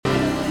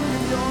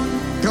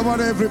Come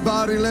on,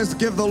 everybody, let's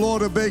give the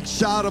Lord a big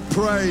shout of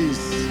praise.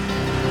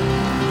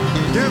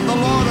 Give the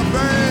Lord a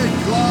big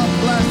God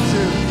bless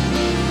you.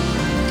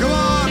 Come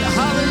on,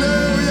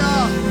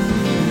 hallelujah.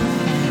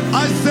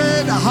 I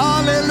said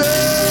hallelujah.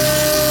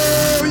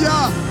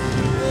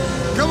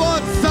 Come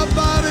on,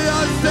 somebody,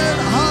 I said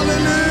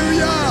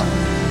hallelujah.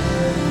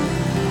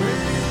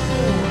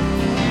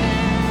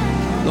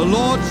 The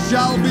Lord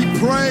shall be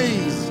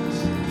praised,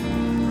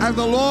 and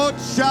the Lord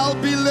shall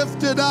be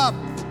lifted up,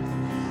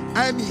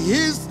 and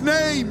his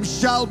name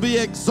shall be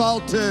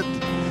exalted.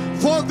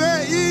 For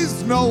there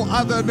is no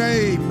other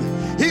name.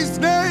 His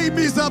name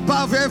is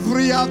above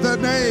every other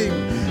name.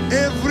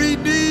 Every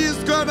knee is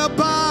gonna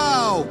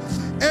bow.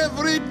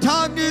 Every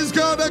tongue is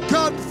gonna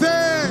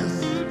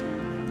confess.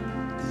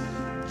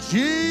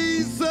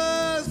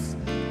 Jesus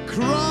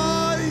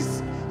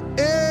Christ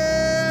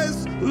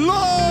is Lord.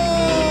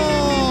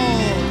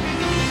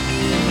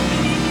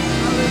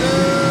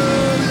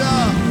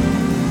 Hallelujah.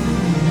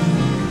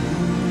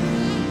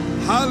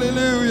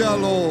 Hallelujah,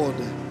 Lord.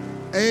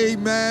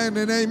 Amen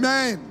and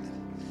amen.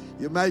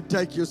 You may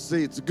take your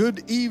seats.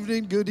 Good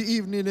evening,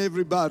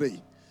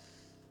 everybody.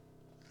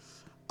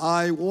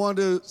 I want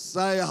to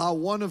say how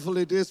wonderful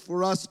it is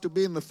for us to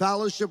be in the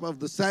fellowship of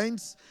the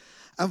saints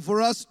and for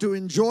us to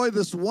enjoy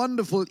this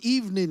wonderful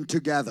evening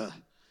together.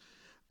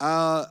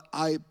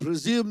 I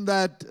presume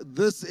that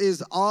this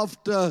is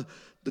after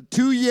the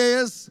 2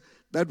 years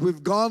that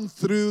we've gone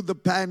through the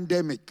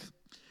pandemic,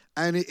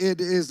 and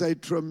it is a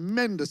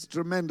tremendous,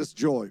 tremendous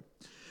joy.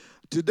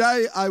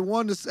 Today, I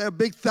want to say a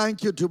big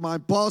thank you to my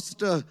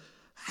pastor,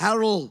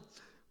 Harold.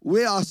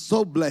 We are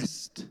so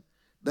blessed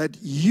that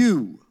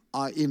you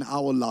are in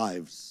our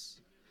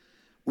lives.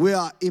 We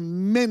are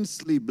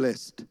immensely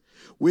blessed.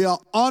 We are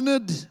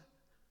honored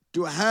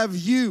to have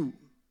you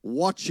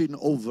watching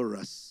over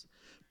us,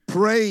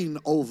 praying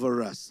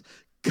over us,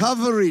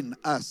 covering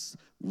us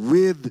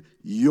with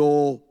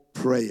your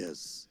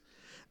prayers.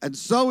 And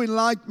so in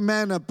like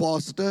manner,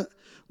 Pastor,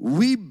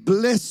 we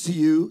bless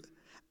you,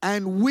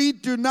 and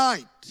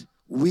tonight,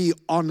 we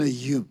honor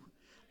you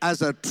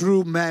as a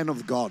true man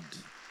of God.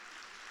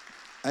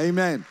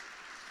 Amen.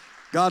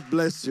 God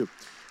bless you.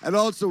 And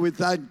also we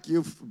thank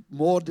you,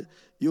 Maud.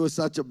 You are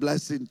such a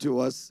blessing to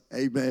us.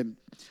 Amen.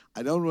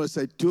 I don't want to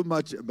say too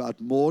much about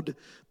Maud,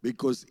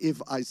 because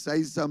if I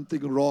say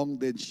something wrong,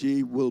 then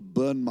she will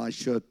burn my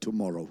shirt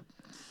tomorrow.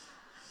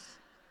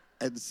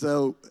 And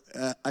so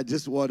I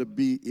just want to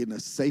be in a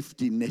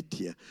safety net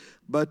here.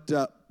 But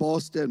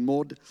Pastor and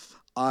Maud,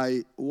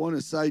 I want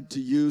to say to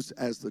you,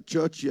 as the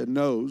church here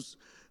knows,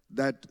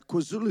 that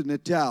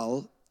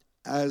KwaZulu-Natal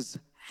has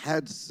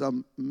had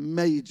some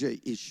major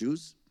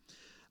issues.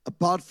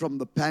 Apart from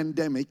the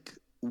pandemic,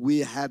 we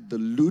had the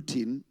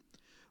looting,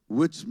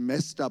 which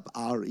messed up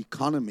our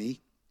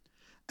economy,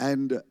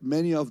 and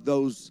many of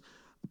those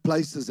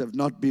places have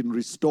not been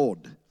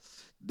restored.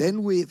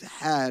 Then we've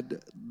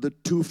had the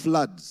 2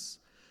 floods.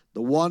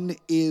 The one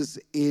is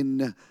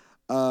in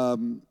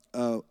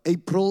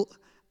April,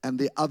 and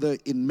the other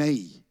in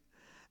May.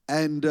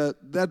 And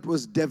that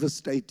was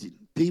devastating.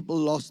 People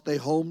lost their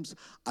homes.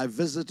 I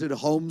visited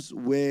homes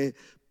where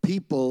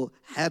people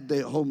had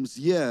their homes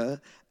here,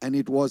 and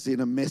it was in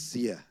a mess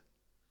here.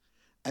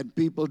 And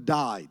people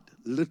died,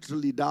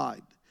 literally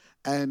died.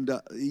 And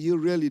you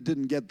really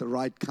didn't get the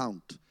right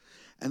count.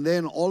 And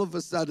then all of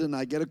a sudden,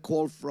 I get a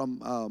call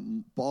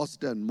from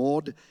Pastor and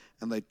Maud,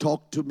 and they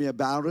talked to me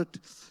about it.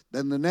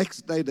 Then the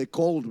next day, they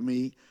called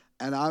me,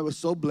 and I was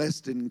so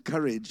blessed and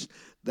encouraged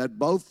that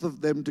both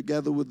of them,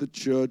 together with the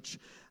church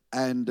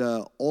and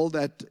all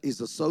that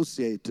is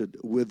associated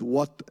with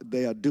what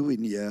they are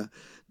doing here,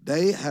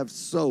 they have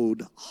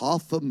sowed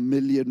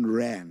 500,000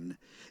 rand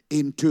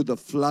into the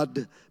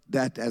flood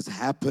that has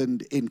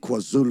happened in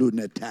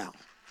KwaZulu-Natal.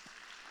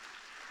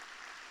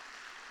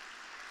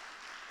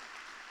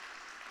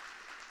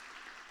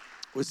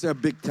 We say a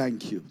big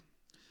thank you.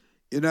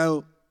 You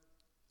know,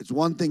 it's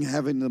one thing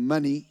having the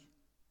money.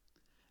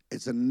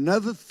 It's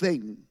another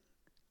thing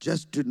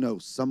just to know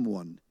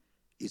someone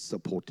is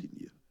supporting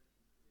you.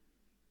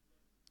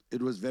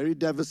 It was very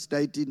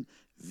devastating,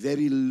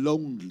 very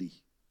lonely.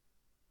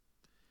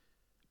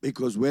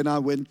 Because when I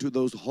went to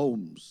those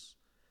homes,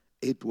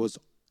 it was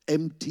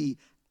empty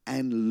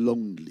and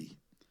lonely.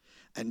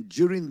 And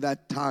during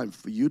that time,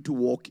 for you to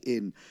walk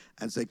in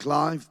and say,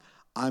 Clive,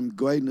 I'm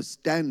going to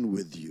stand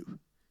with you,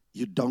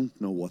 you don't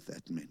know what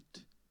that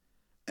meant.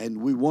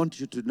 And we want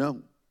you to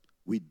know,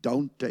 we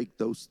don't take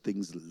those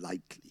things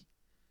lightly.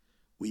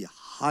 We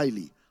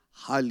highly,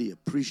 highly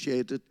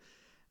appreciate it.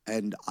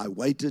 And I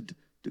waited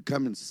to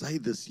come and say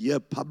this here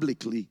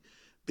publicly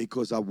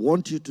because I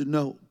want you to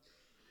know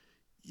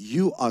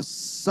you are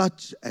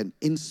such an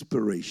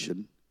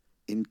inspiration,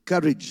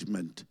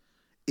 encouragement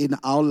in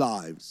our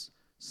lives,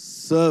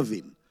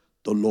 serving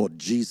the Lord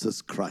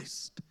Jesus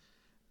Christ.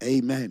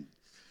 Amen.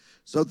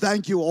 So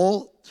thank you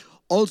all.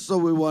 Also,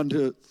 we want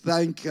to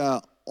thank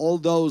all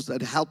those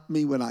that helped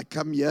me when I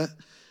come here.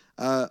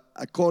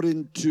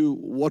 According to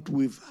what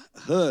we've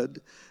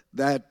heard,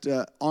 that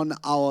on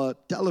our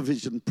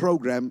television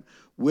program,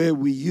 where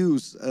we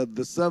use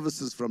the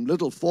services from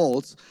Little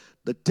Falls,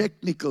 the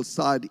technical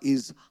side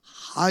is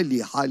highly,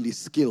 highly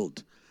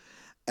skilled.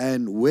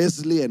 And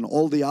Wesley and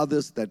all the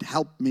others that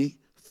helped me,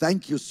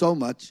 thank you so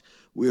much.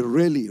 We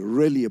really,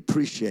 really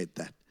appreciate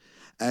that.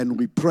 And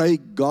we pray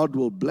God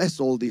will bless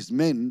all these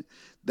men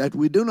that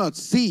we do not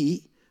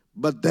see,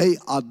 but they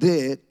are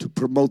there to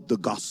promote the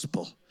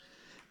gospel.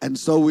 And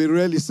so we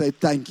really say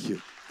thank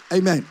you.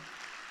 Amen.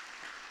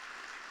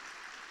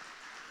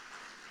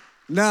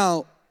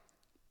 Now,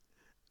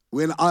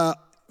 when I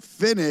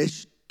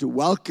finish to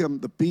welcome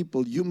the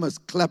people, you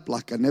must clap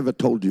like I never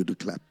told you to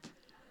clap.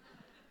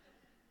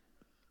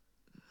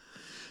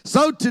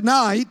 So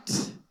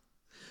tonight,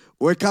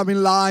 we're coming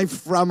live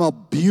from a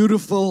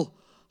beautiful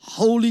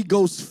Holy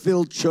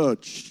Ghost-filled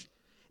church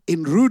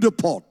in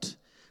Rudaport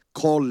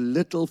called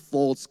Little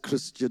Falls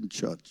Christian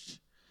Church.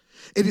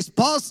 It is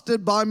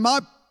pastored by my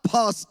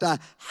pastor,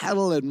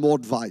 Harold and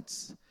Maud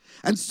Weitz.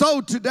 And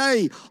so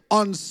today,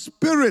 on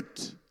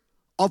Spirit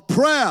of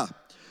Prayer,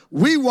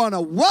 we want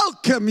to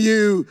welcome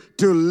you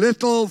to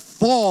Little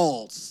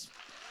Falls.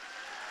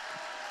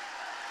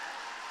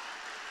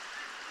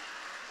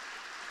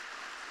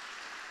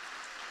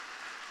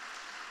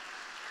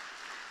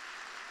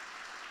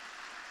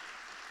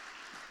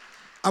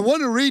 I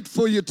want to read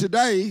for you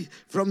today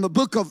from the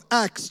book of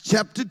Acts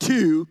chapter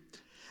 2,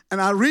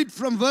 and I read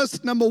from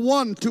verse number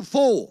 1 to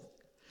 4.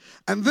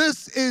 And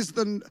this is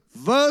the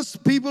verse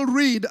people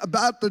read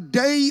about the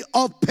day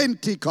of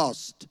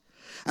Pentecost.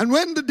 And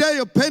when the day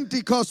of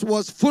Pentecost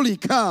was fully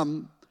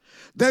come,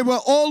 they were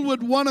all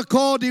with one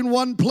accord in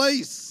one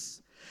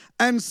place.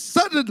 And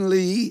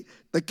suddenly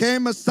there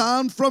came a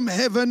sound from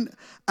heaven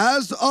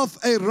as of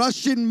a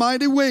rushing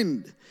mighty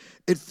wind.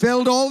 It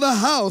filled all the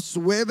house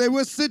where they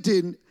were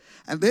sitting.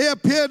 And there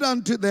appeared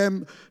unto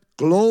them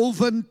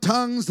cloven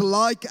tongues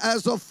like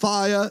as of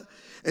fire.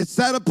 It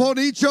sat upon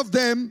each of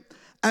them,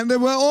 and they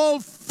were all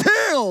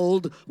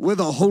filled with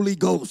the Holy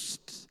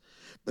Ghost.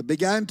 They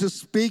began to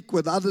speak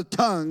with other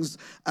tongues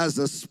as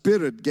the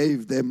Spirit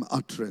gave them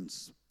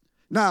utterance.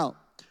 Now,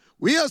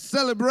 we are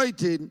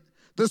celebrating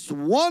this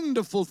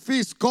wonderful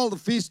feast called the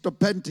Feast of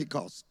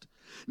Pentecost.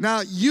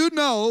 Now, you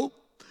know,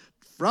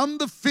 from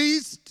the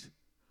Feast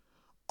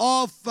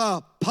of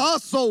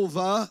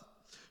Passover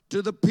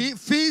to the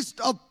Feast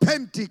of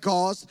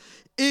Pentecost,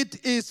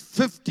 it is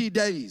 50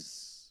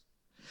 days.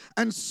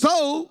 And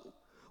so,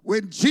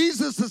 when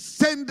Jesus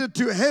ascended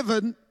to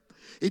heaven,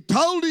 he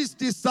told his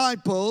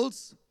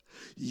disciples,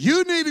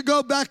 you need to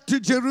go back to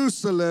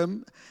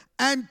Jerusalem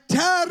and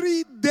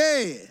tarry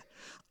there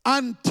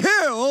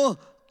until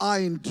I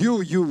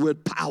endue you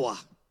with power.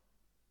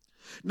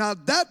 Now,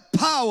 that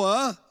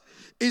power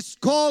is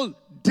called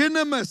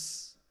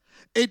dynamis.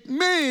 It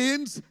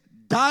means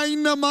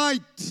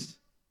dynamite.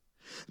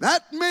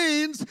 That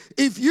means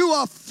if you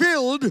are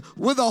filled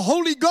with the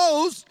Holy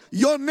Ghost,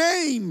 your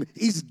name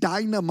is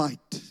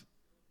dynamite.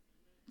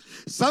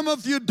 Some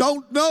of you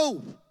don't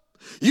know.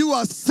 You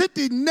are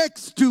sitting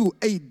next to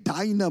a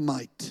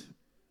dynamite.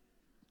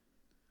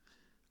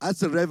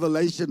 That's a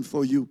revelation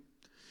for you.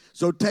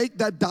 So take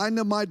that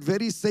dynamite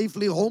very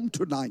safely home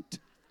tonight.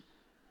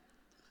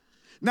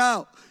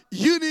 Now,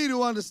 you need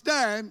to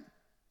understand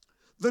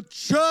the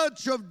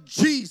church of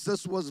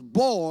Jesus was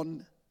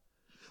born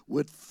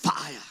with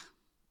fire.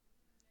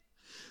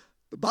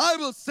 The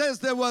Bible says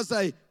there was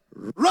a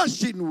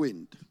rushing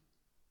wind.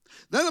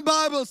 Then the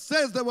Bible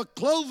says there were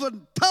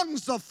cloven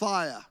tongues of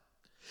fire.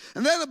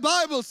 And then the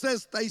Bible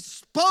says they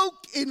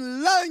spoke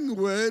in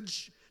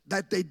language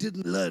that they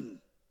didn't learn.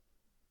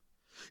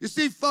 You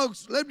see,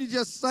 folks, let me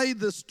just say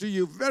this to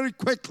you very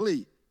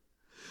quickly.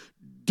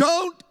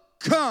 Don't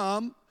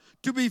come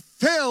to be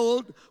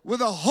filled with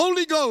the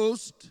Holy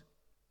Ghost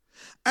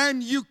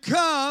and you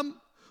come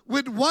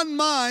with one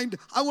mind,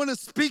 I want to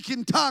speak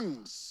in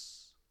tongues.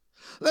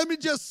 Let me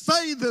just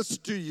say this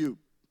to you.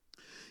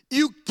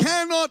 You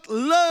cannot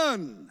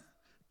learn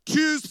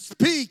to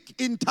speak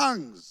in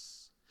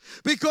tongues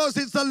because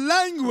it's the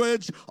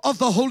language of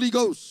the Holy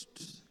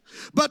Ghost.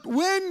 But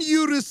when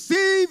you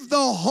receive the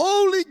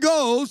Holy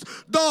Ghost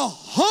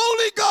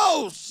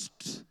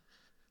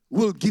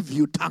will give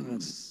you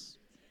tongues.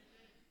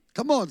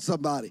 Come on,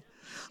 somebody.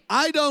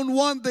 I don't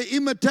want the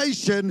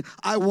imitation,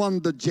 I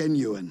want the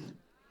genuine.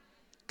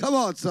 Come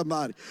on,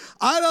 somebody.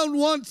 I don't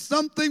want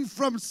something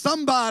from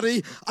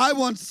somebody. I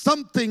want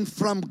something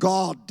from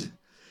God.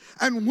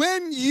 And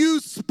when you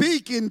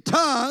speak in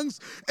tongues,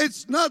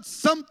 it's not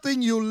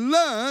something you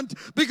learned,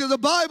 because the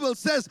Bible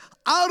says,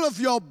 out of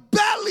your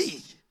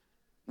belly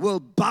will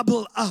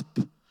bubble up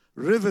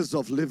rivers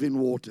of living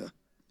water.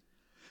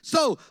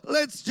 So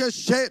let's just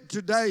share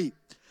today,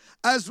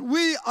 as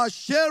we are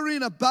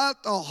sharing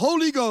about the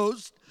Holy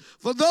Ghost.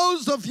 For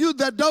those of you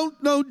that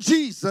don't know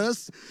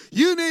Jesus,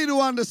 you need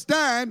to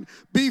understand,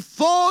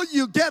 before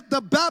you get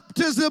the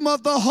baptism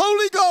of the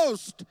Holy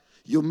Ghost,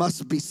 you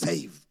must be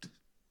saved.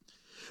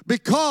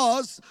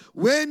 Because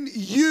when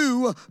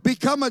you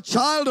become a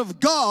child of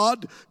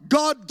God,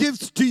 God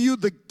gives to you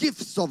the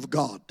gifts of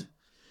God.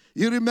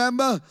 You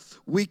remember,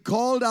 we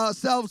called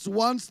ourselves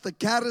once the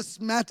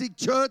charismatic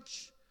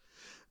church.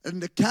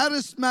 And the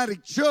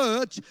charismatic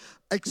church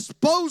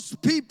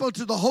exposed people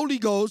to the Holy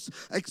Ghost,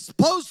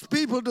 exposed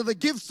people to the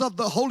gifts of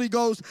the Holy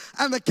Ghost,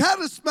 and the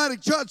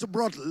charismatic church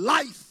brought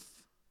life.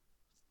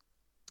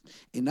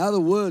 In other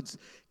words,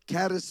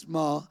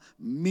 charisma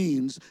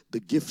means the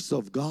gifts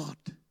of God.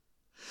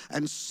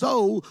 And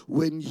so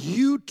when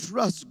you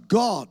trust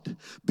God,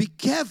 be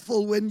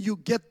careful when you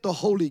get the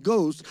Holy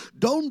Ghost.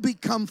 Don't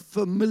become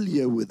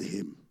familiar with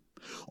Him.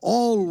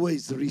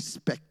 Always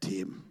respect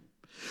Him.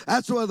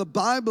 That's why the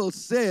Bible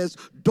says,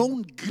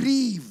 don't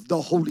grieve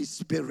the Holy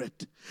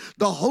Spirit.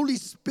 The Holy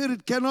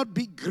Spirit cannot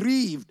be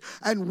grieved.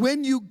 And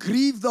when you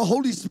grieve the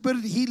Holy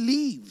Spirit, He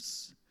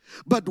leaves.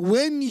 But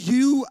when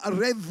you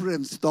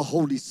reverence the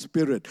Holy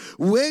Spirit,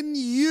 when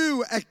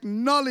you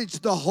acknowledge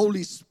the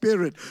Holy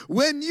Spirit,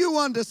 when you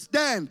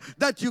understand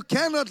that you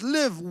cannot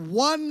live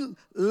one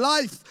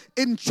life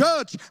in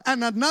church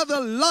and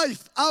another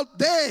life out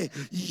there,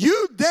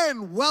 you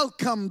then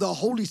welcome the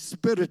Holy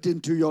Spirit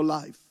into your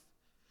life.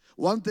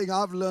 One thing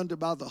I've learned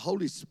about the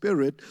Holy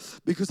Spirit,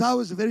 because I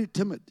was very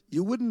timid.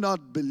 You would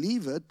not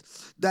believe it,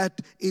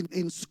 that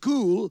in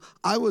school,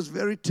 I was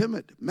very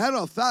timid. Matter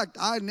of fact,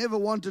 I never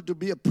wanted to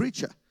be a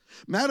preacher.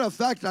 Matter of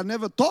fact, I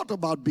never thought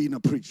about being a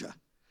preacher.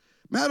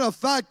 Matter of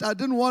fact, I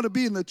didn't want to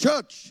be in the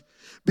church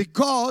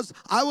because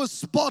I was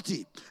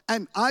sporty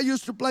and I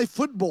used to play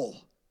football.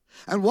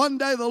 And one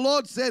day the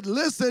Lord said,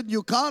 listen,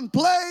 you can't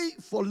play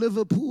for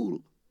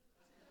Liverpool.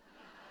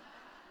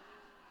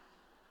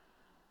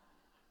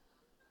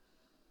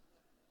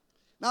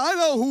 Now, I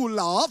know who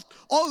laughed,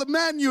 all the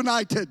Man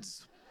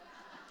Uniteds.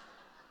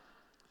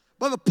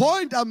 But the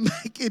point I'm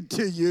making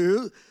to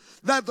you,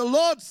 that the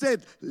Lord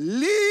said,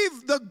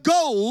 leave the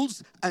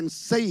goals and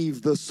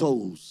save the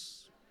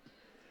souls.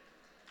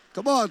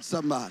 Come on,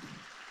 somebody.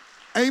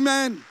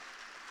 Amen.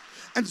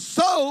 And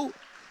so,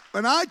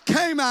 when I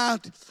came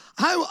out,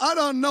 I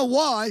don't know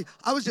why,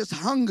 I was just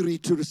hungry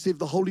to receive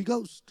the Holy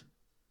Ghost.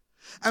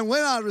 And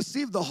when I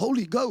received the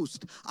Holy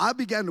Ghost, I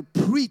began to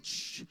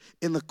preach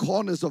in the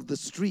corners of the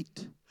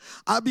street.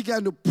 I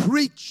began to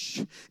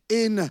preach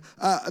in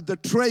the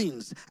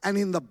trains and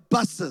in the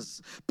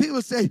buses.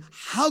 People say,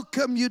 how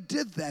come you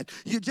did that?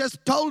 You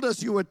just told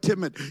us you were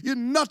timid. You're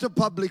not a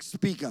public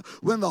speaker.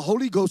 When the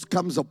Holy Ghost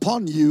comes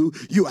upon you,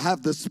 you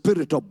have the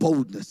spirit of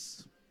boldness.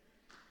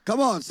 Come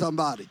on,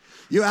 somebody.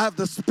 You have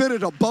the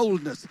spirit of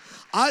boldness.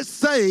 I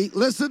say,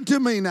 listen to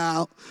me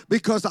now,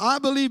 because I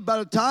believe by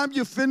the time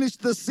you finish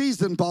the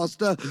season,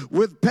 Pastor,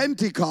 with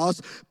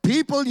Pentecost,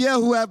 people here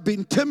who have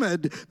been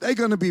timid, they're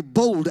going to be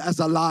bold as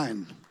a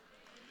lion.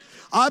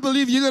 I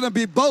believe you're going to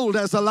be bold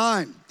as a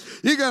lion.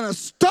 You're going to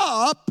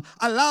stop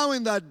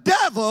allowing the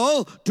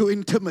devil to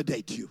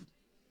intimidate you.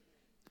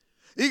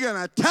 You're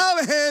going to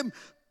tell him,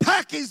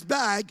 pack his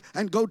bag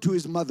and go to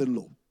his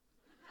mother-in-law.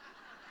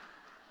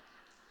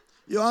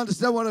 You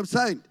understand what I'm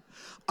saying?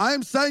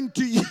 I'm saying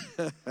to you,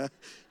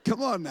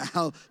 come on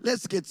now,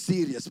 let's get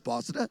serious,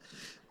 Pastor.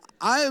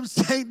 I am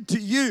saying to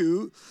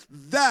you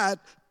that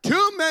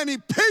too many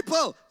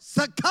people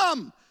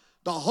succumb.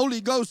 The Holy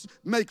Ghost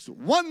makes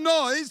one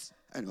noise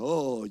and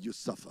oh, you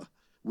suffer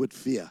with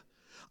fear.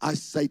 I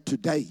say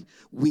today,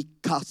 we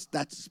cast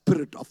that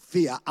spirit of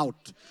fear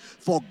out.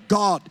 For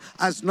God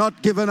has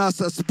not given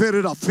us a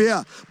spirit of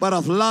fear, but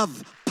of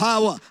love,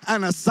 power,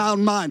 and a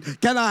sound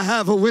mind. Can I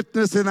have a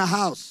witness in the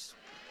house?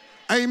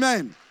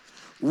 Amen.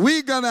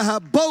 We're going to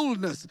have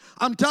boldness.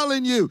 I'm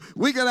telling you,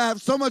 we're going to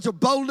have so much of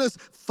boldness,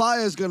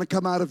 fire's going to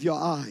come out of your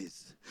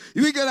eyes.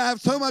 We're going to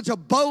have so much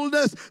of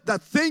boldness,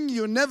 that thing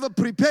you never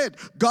prepared,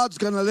 God's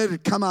going to let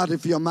it come out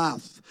of your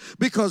mouth.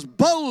 Because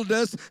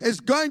boldness is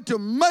going to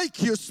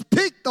make you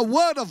speak the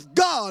word of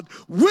God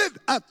with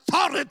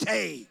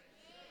authority.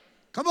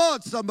 Come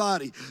on,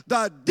 somebody.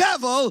 The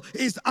devil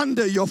is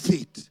under your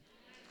feet.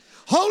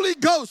 Holy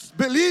Ghost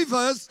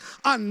believers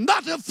are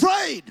not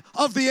afraid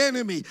of the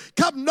enemy.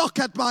 Come knock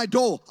at my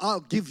door,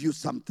 I'll give you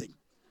something.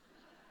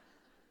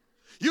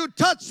 You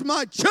touch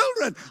my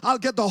children, I'll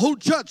get the whole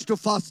church to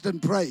fast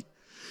and pray.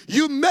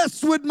 You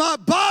mess with my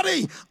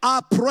body, I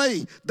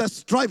pray the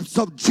stripes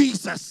of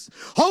Jesus.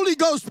 Holy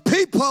Ghost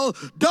people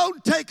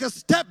don't take a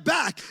step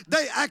back.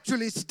 They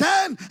actually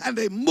stand and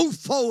they move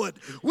forward.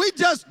 We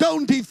just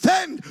don't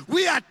defend,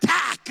 we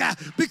attack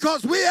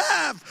because we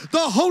have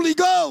the Holy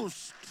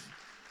Ghost.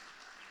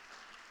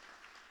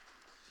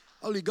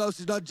 Holy Ghost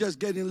is not just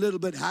getting a little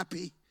bit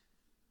happy.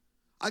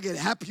 I get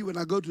happy when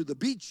I go to the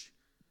beach.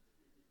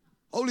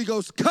 Holy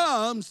Ghost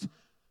comes,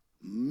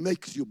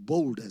 makes you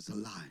bold as a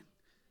lion.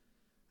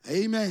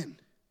 Amen.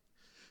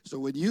 So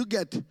when you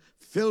get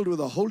filled with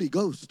the Holy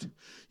Ghost,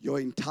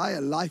 your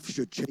entire life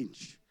should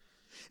change.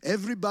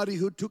 Everybody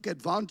who took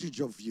advantage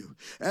of you,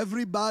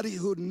 everybody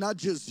who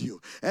nudges you,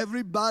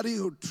 everybody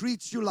who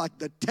treats you like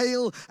the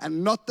tail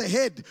and not the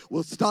head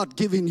will start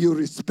giving you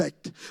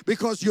respect.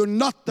 Because you're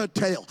not the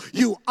tail,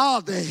 you are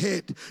the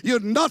head. You're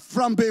not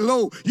from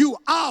below, you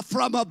are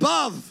from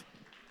above.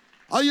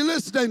 Are you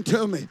listening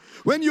to me?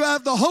 When you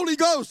have the Holy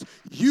Ghost,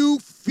 you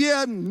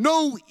fear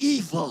no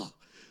evil.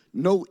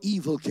 No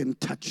evil can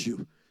touch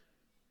you.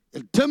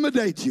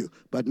 Intimidate you,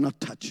 but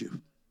not touch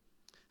you.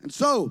 And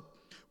so,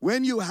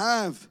 when you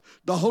have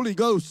the Holy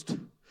Ghost,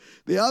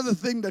 the other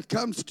thing that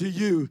comes to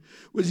you,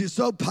 which is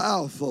so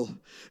powerful,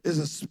 is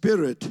a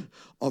spirit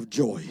of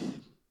joy.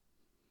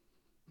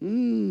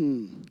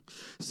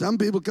 Some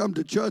people come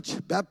to church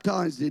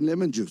baptized in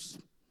lemon juice.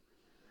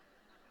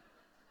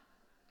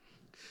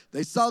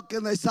 They sulk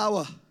and they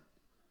sour.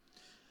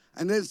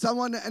 And then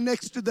someone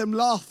next to them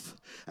laugh.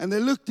 And they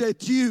looked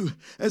at you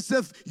as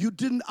if you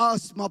didn't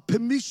ask my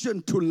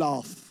permission to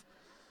laugh.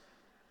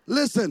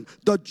 Listen,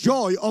 the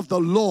joy of the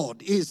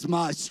Lord is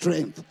my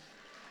strength.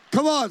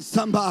 Come on,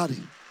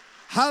 somebody.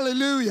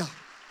 Hallelujah.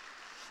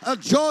 The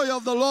joy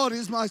of the Lord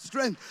is my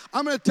strength.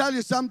 I'm going to tell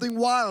you something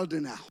wild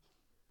now.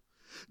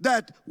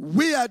 That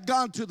we had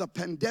gone through the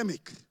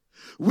pandemic.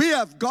 We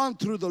have gone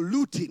through the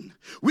looting.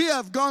 We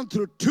have gone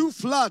through 2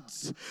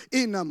 floods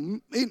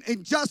in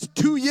just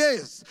 2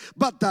 years.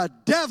 But the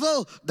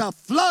devil, the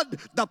flood,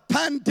 the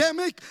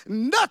pandemic,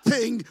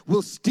 nothing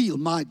will steal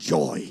my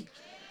joy.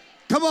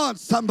 Come on,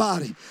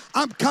 somebody.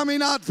 I'm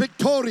coming out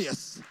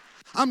victorious.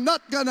 I'm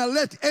not going to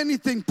let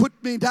anything put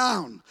me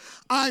down.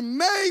 I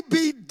may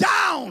be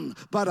down,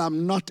 but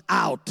I'm not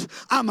out.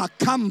 I'm a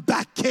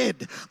comeback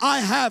kid. I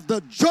have the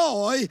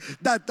joy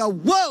that the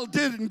world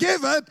didn't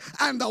give it,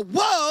 and the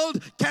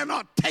world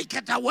cannot take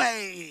it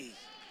away.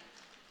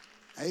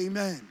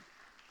 Amen.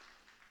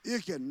 You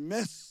can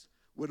mess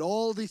with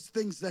all these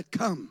things that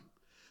come,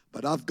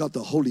 but I've got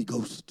the Holy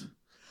Ghost.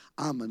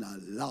 I'm going to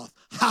laugh,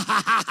 ha,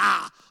 ha, ha,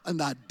 ha, in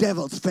the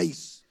devil's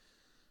face.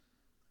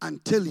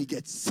 Until he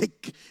gets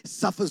sick,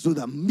 suffers with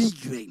a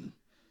migraine.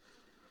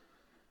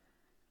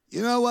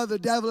 You know what the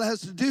devil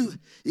has to do?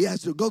 He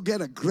has to go get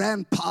a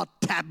grandpa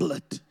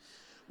tablet.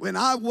 When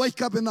I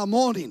wake up in the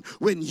morning,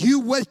 when you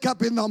wake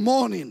up in the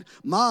morning,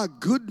 my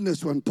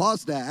goodness, when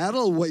Pastor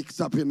Harold wakes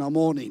up in the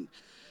morning,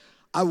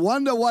 I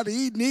wonder what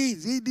he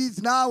needs. He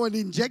needs now an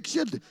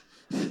injection.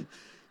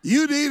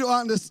 You need to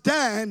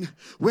understand,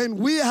 when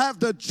we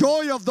have the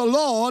joy of the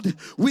Lord,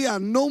 we are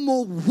no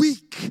more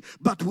weak,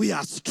 but we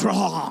are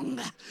strong.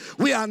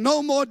 We are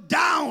no more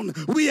down,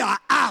 we are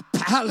up.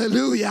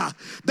 Hallelujah.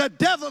 The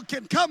devil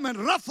can come and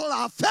ruffle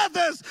our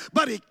feathers,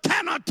 but he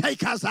cannot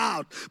take us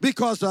out,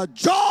 because the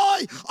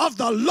joy of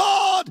the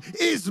Lord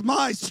is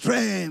my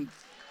strength.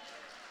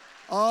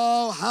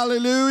 Oh,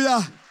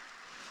 hallelujah.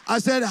 I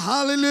said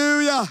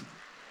hallelujah.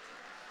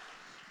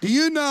 Do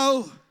you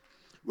know,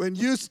 when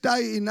you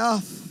stay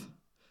enough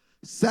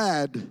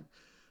sad,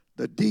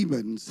 the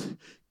demons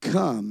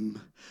come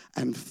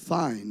and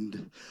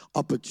find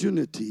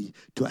opportunity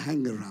to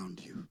hang around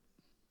you.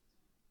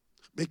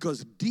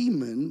 Because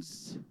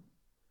demons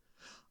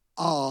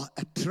are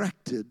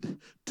attracted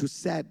to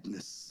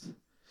sadness,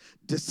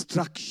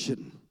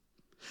 destruction.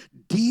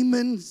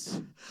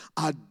 Demons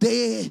are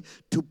there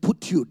to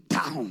put you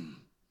down.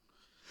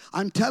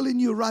 I'm telling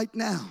you right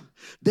now,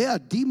 there are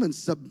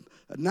demons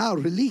now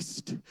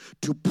released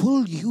to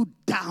pull you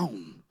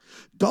down.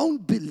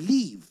 Don't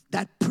believe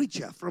that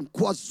preacher from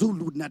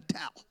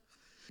KwaZulu-Natal.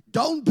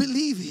 Don't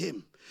believe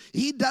him.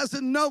 He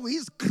doesn't know.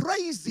 He's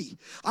crazy.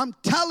 I'm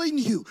telling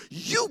you,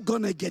 you're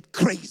going to get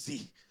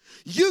crazy.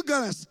 You're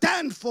going to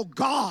stand for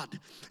God.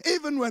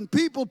 Even when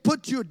people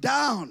put you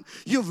down,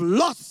 you've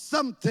lost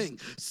something,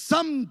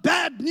 some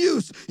bad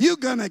news, you're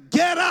going to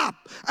get up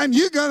and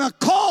you're going to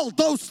call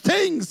those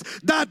things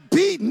that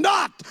be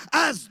not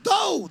as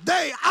though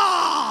they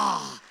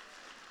are.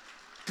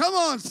 Come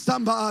on,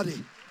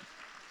 somebody.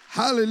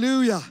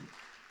 Hallelujah.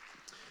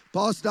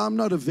 Pastor, I'm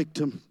not a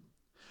victim.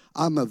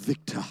 I'm a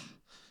victor.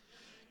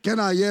 Can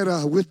I hear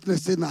a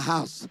witness in the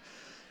house?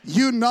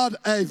 You're not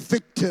a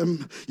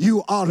victim,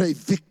 you are a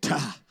victor.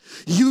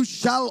 You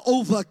shall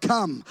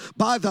overcome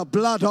by the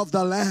blood of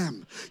the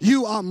Lamb.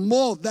 You are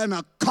more than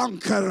a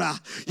conqueror.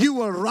 You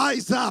will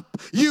rise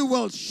up, you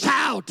will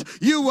shout,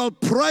 you will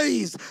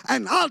praise.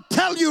 And I'll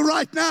tell you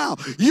right now,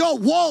 your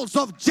walls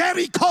of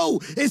Jericho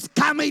is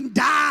coming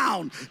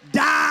down,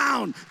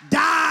 down,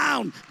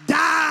 down,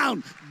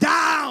 down,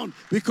 down,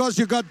 because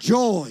you got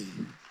joy.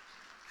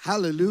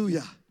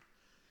 Hallelujah.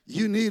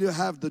 You need to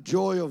have the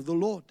joy of the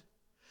Lord.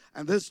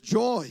 And this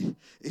joy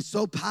is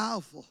so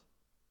powerful.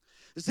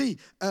 You see,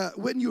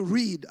 when you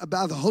read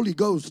about the Holy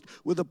Ghost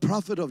with the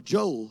prophet of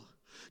Joel,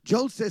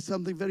 Joel says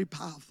something very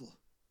powerful.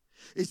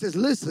 He says,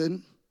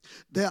 listen,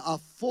 there are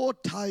 4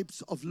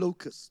 types of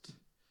locust.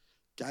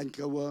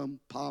 Cankerworm,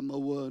 palmer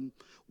worm,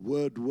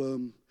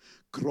 wordworm,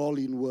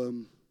 crawling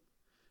worm.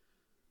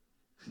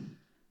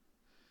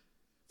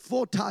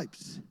 4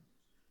 types.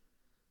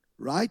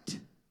 Right?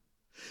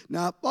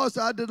 Now,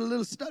 Pastor, I did a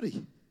little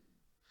study.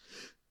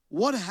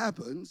 What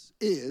happens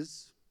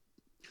is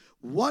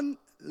one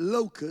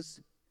locust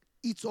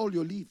eats all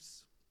your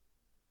leaves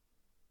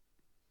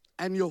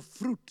and your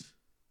fruit.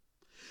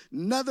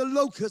 Another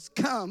locust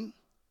come,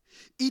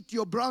 eat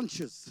your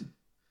branches.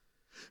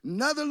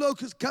 Another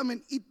locust come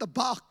and eat the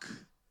bark.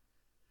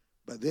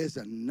 But there's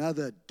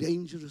another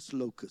dangerous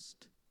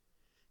locust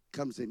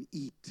comes and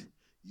eat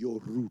your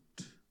root.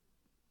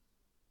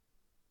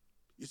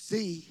 You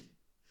see,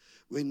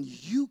 when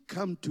you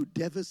come to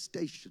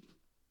devastation,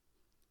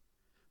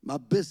 my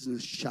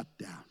business shut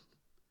down.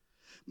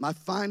 My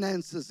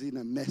finances in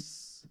a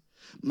mess.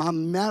 My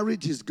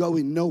marriage is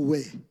going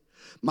nowhere.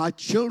 My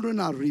children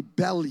are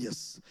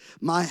rebellious.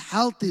 My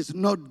health is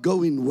not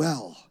going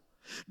well.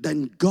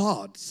 Then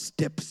God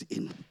steps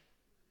in.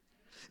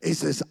 He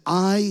says,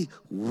 I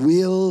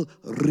will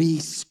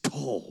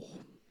restore.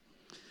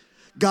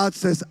 God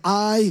says,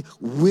 I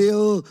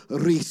will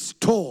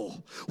restore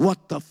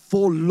what the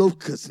 4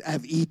 locusts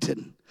have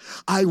eaten.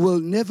 I will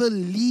never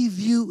leave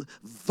you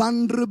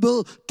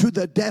vulnerable to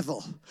the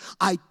devil.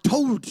 I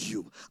told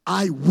you,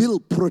 I will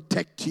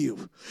protect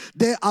you.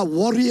 There are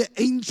warrior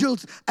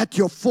angels at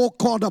your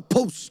 4-corner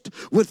post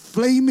with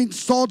flaming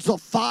swords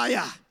of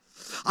fire.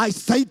 I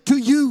say to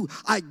you,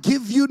 I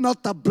give you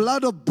not the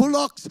blood of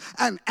bullocks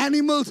and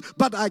animals,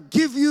 but I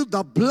give you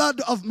the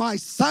blood of my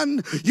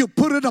Son. You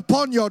put it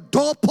upon your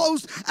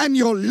doorposts and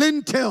your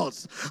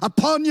lintels.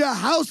 Upon your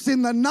house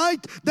in the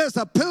night, there's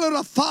a pillar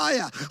of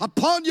fire.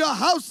 Upon your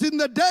house in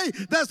the day,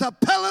 there's a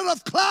pillar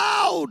of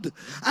cloud.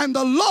 And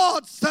the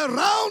Lord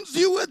surrounds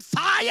you with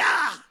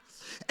fire.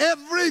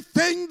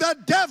 Everything the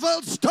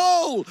devil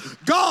stole,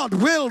 God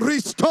will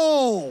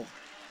restore.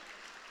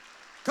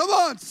 Come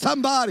on,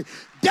 somebody.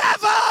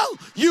 Devil,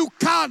 you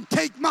can't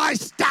take my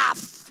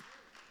stuff.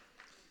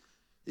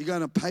 You're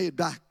going to pay it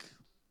back.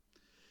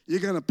 You're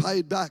going to pay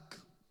it back.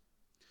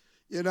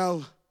 You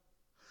know,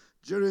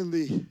 during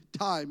the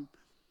time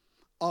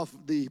of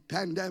the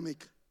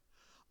pandemic,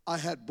 I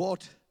had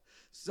bought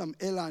some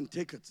airline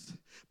tickets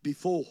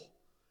before.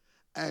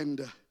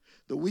 And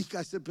the week I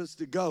was supposed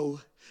to go,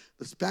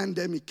 this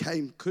pandemic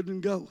came,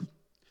 couldn't go.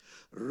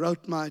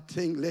 Wrote my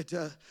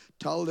letter,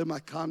 told them I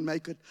can't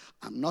make it.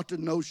 I'm not a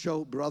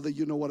no-show, brother,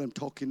 you know what I'm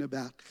talking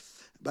about.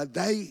 But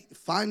they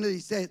finally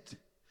said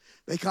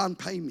they can't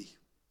pay me.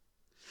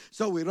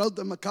 So we wrote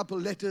them a couple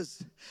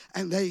letters,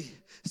 and they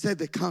said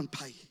they can't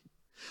pay.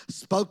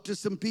 Spoke to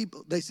some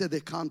people, they said they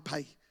can't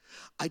pay.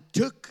 I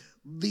took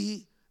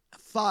the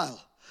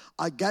file.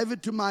 I gave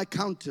it to my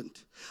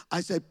accountant. I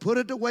said, put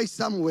it away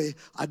somewhere.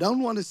 I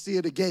don't want to see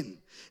it again.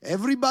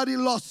 Everybody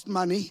lost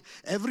money.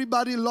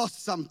 Everybody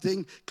lost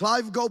something.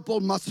 Clive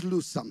Gopal must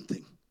lose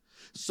something.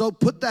 So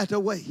put that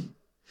away.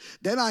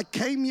 Then I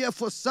came here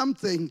for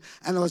something,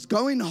 and I was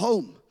going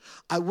home.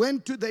 I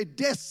went to their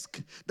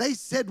desk. They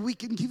said, we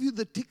can give you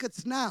the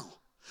tickets now.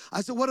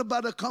 I said, what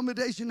about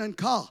accommodation and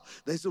car?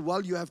 They said,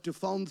 well, you have to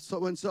phone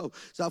so-and-so.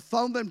 So I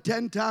phoned them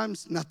 10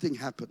 times. Nothing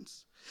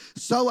happens.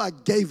 So I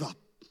gave up.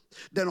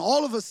 Then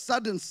all of a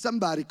sudden,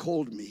 somebody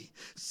called me.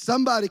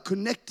 Somebody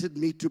connected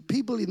me to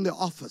people in the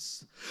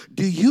office.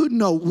 Do you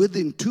know,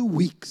 within 2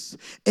 weeks,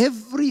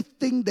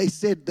 everything they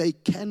said they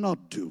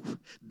cannot do,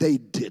 they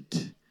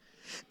did.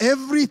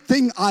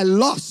 Everything I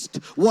lost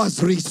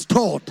was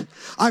restored.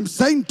 I'm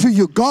saying to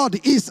you,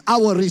 God is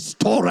our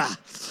restorer.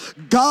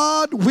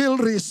 God will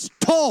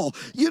restore.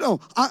 You know,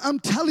 I'm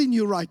telling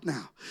you right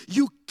now,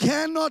 you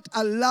cannot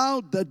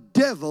allow the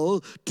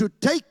devil to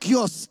take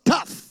your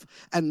stuff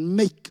and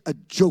make a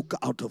joke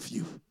out of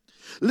you.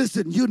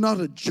 Listen, you're not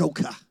a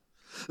joker.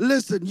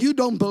 Listen, you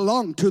don't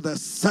belong to the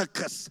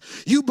circus.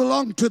 You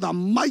belong to the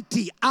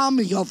mighty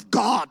army of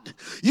God.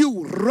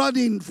 You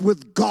running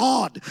with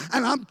God.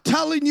 And I'm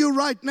telling you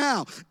right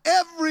now,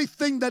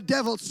 everything the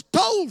devil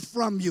stole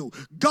from you,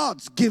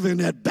 God's giving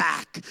it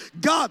back.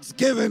 God's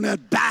giving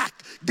it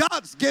back.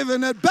 God's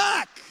giving it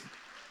back.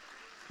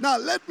 Now,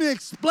 let me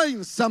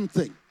explain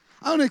something.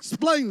 I want to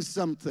explain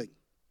something.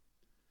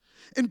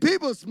 In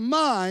people's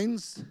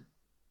minds,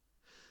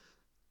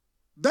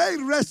 their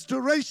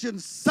restoration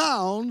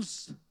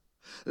sounds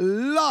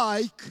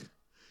like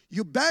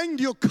you banged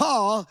your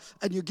car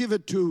and you give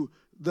it to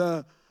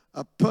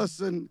a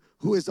person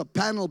who is a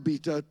panel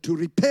beater to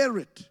repair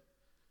it.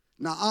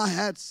 Now, I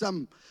had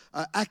some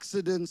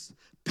accidents.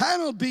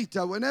 Panel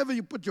beater, whenever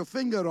you put your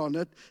finger on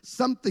it,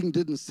 something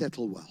didn't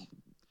settle well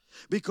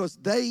because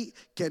they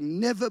can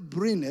never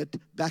bring it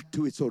back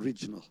to its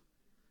original.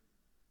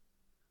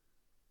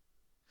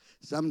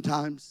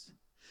 Sometimes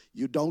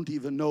you don't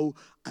even know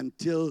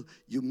until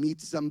you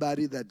meet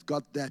somebody that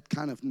got that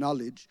kind of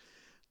knowledge.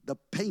 The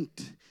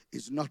paint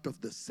is not of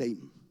the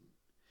same.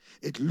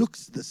 It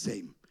looks the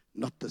same,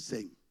 not the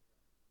same.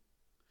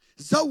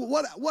 So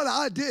what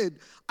I did,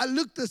 I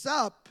looked this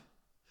up.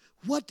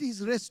 What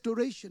is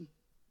restoration?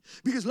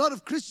 Because a lot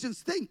of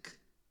Christians think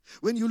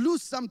when you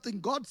lose something,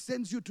 God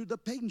sends you to the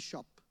paint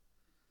shop.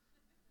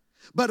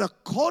 But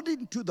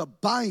according to the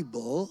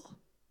Bible,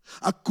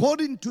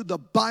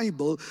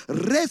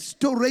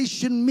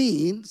 restoration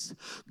means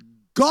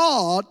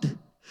God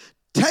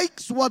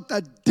takes what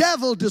the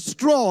devil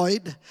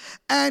destroyed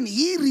and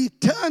he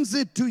returns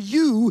it to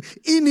you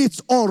in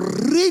its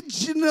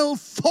original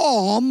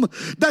form,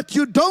 that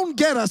you don't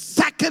get a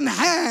second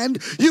hand,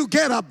 you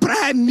get a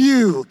brand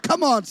new.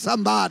 Come on,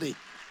 somebody.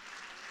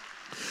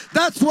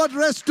 That's what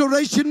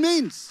restoration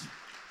means.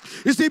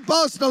 You see,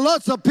 Pastor,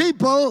 lots of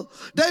people,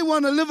 they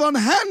want to live on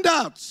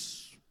handouts.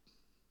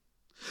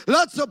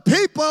 Lots of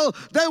people,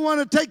 they want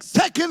to take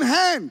second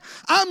hand.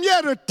 I'm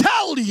here to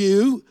tell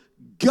you,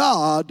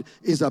 God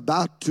is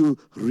about to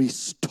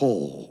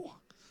restore.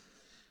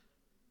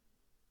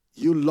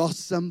 You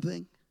lost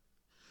something?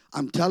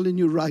 I'm telling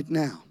you right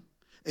now,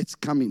 it's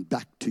coming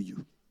back to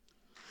you.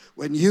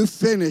 When you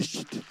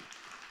finished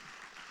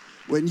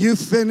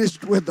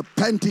with the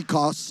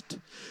Pentecost,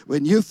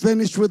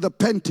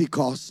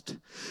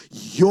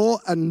 your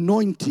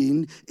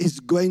anointing is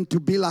going to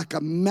be like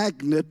a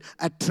magnet,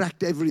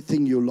 attract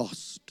everything you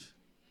lost.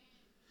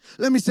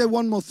 Let me say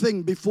one more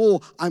thing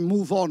before I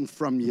move on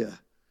from here.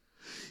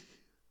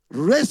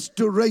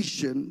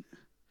 Restoration.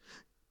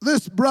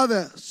 This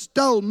brother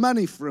stole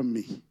money from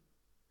me.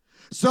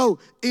 So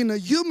in a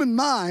human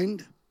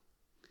mind,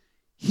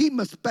 he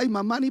must pay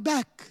my money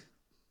back.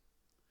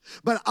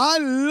 But I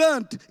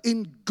learned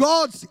in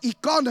God's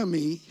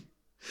economy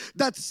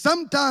that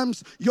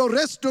sometimes your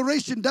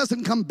restoration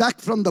doesn't come back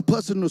from the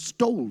person who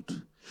stole.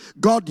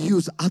 God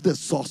used other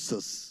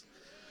sources.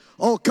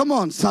 Oh, come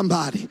on,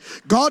 somebody.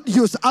 God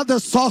used other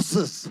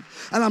sources.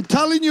 And I'm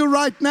telling you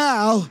right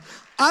now,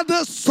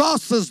 other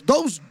sources,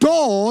 those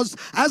doors,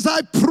 as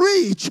I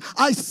preach,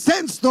 I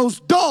sense those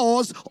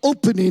doors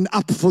opening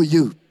up for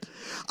you.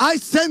 I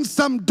sense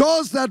some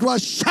doors that were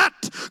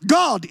shut.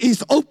 God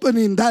is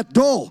opening that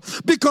door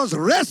because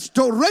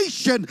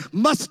restoration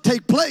must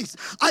take place.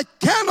 I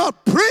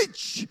cannot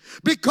preach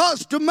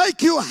because to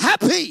make you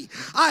happy,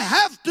 I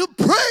have to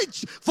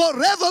preach for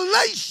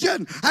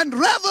revelation. And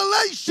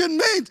revelation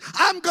means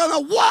I'm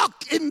going to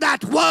walk in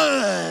that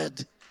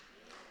word.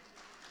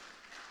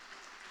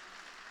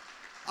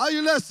 Are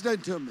you listening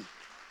to me?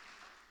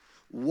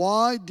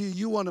 Why do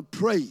you want to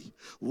pray?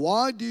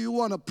 Why do you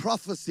want to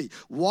prophesy?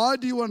 Why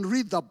do you want to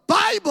read the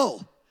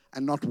Bible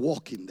and not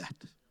walk in that?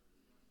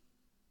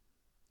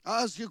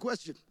 I ask you a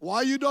question.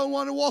 Why you don't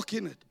want to walk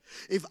in it?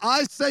 If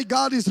I say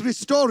God is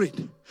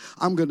restoring,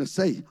 I'm going to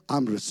say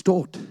I'm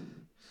restored.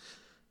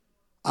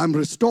 I'm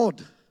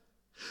restored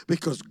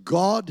because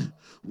God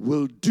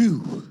will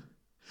do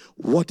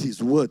what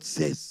His word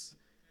says.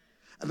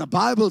 And the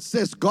Bible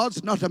says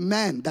God's not a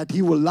man that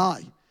He will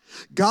lie.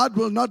 God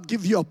will not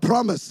give you a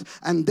promise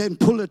and then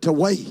pull it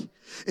away.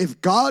 If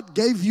God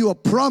gave you a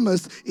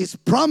promise, His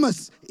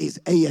promise is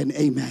A and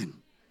amen.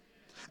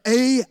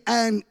 A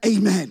and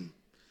amen.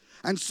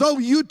 And so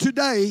you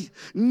today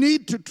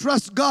need to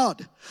trust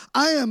God.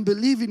 I am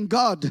believing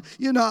God.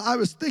 You know, I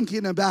was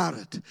thinking about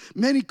it.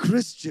 Many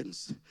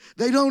Christians,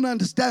 they don't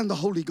understand the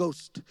Holy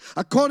Ghost.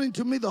 According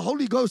to me, the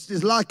Holy Ghost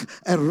is like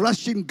a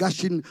rushing,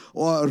 gushing,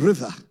 or a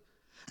river.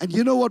 And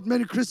you know what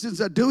many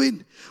Christians are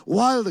doing?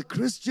 While the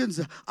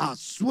Christians are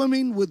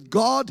swimming with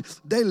God,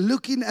 they're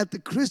looking at the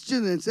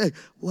Christian and say,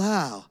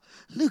 wow,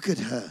 look at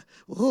her.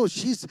 Oh,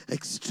 she's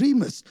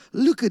extremist.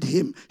 Look at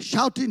him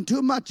shouting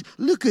too much.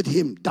 Look at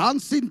him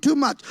dancing too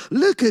much.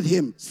 Look at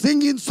him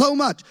singing so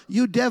much.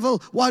 You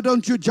devil, why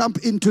don't you jump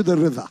into the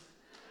river?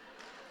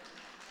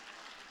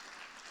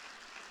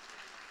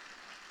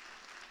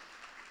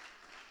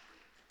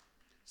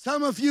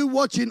 Some of you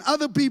watching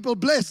other people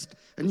blessed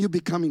and you're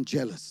becoming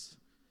jealous.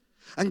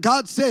 And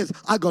God says,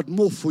 I got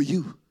more for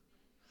you.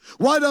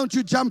 Why don't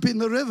you jump in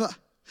the river?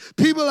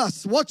 People are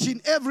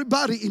watching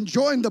everybody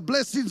enjoying the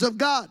blessings of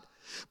God.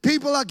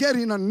 People are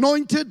getting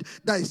anointed.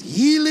 There's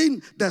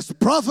healing. There's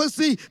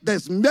prophecy.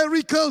 There's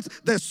miracles.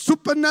 There's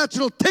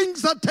supernatural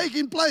things are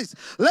taking place.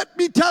 Let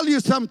me tell you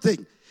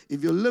something.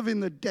 If you live in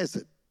the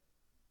desert,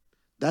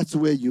 that's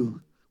where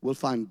you will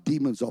find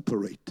demons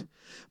operate.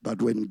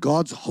 But when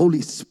God's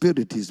Holy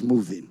Spirit is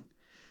moving,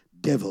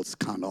 devils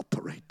can't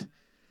operate.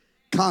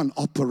 Can't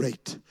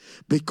operate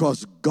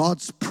because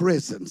God's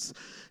presence,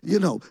 you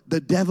know,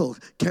 the devil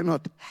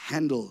cannot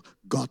handle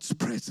God's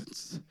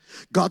presence.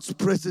 God's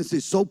presence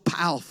is so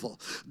powerful.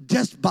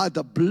 Just by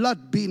the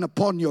blood being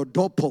upon your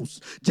doorposts,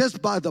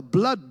 just by the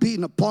blood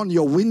being upon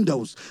your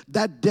windows,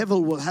 that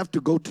devil will have to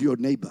go to your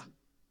neighbor.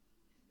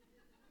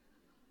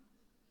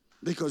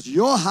 Because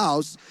your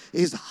house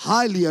is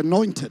highly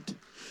anointed.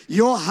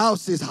 Your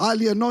house is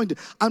highly anointed.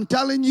 I'm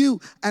telling you,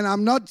 and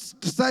I'm not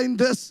saying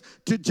this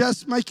to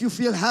just make you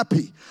feel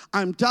happy.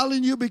 I'm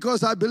telling you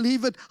because I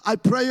believe it. I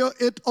pray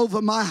it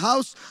over my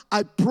house.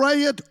 I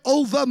pray it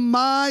over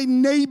my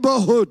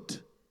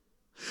neighborhood.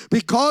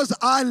 Because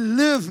I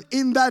live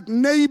in that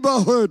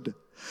neighborhood,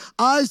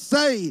 I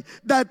say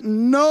that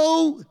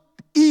no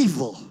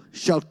evil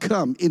shall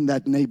come in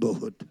that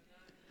neighborhood.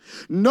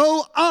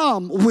 No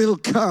harm will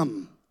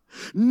come.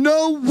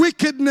 No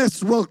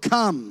wickedness will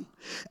come.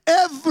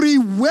 Every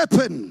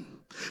weapon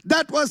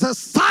that was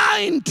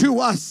assigned to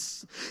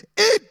us,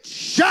 it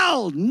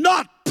shall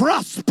not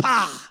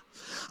prosper.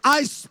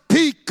 I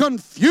speak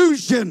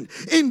confusion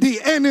in the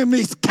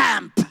enemy's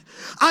camp.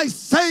 I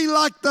say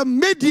like the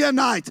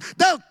Midianites,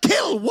 they'll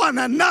kill one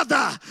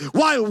another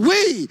while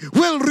we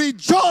will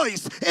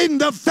rejoice in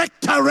the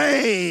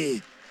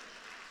victory.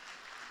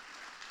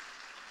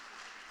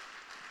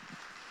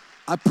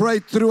 I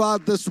prayed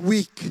throughout this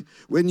week,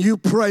 when you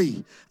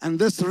pray and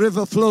this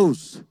river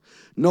flows,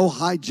 no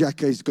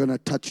hijacker is going to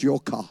touch your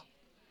car.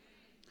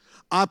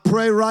 I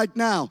pray right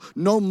now,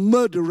 no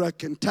murderer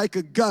can take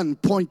a gun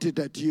pointed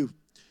at you.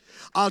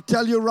 I'll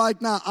tell you right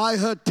now, I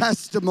heard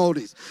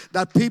testimonies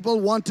that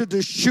people wanted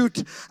to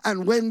shoot,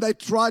 and when they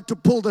tried to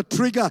pull the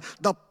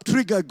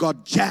trigger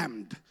got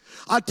jammed.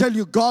 I tell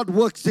you, God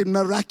works in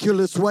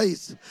miraculous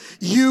ways.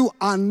 You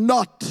are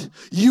not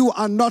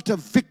a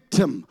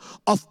victim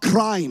of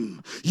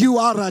crime. You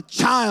are a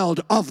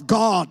child of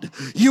God.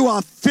 You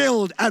are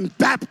filled and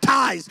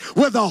baptized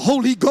with the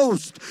Holy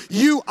Ghost.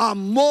 You are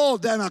more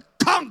than a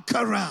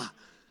conqueror.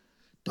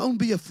 Don't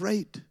be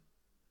afraid.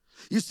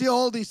 You see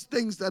all these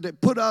things that they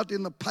put out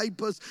in the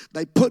papers,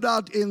 they put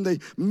out in the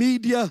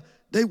media,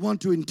 they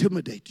want to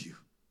intimidate you.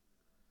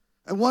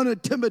 And want to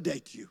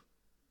intimidate you.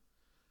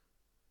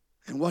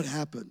 And what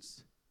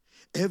happens?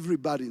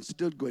 Everybody,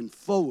 instead of going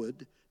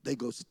forward, they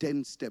go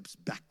 10 steps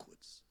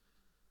backwards.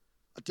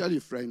 I tell you,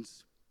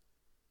 friends,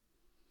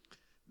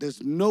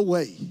 there's no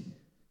way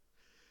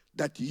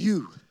that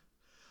you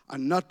are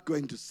not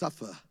going to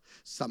suffer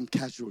some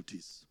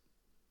casualties.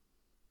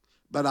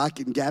 But I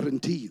can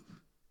guarantee you,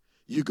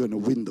 you're going to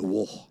win the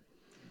war.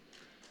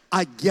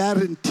 I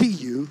guarantee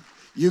you,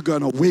 you're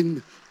going to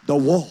win the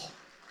war.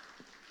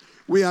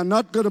 We are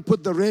not going to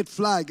put the red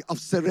flag of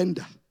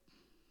surrender.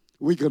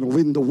 We're going to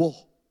win the war.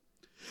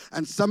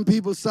 And some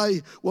people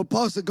say, well,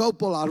 Pastor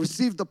Gopal, I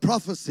received the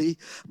prophecy,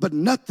 but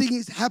nothing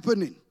is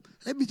happening.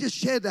 Let me just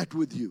share that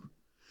with you.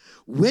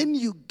 When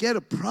you get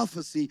a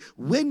prophecy,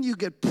 when you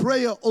get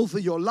prayer over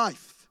your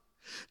life,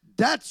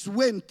 that's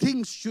when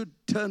things should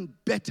turn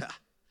better.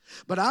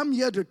 But I'm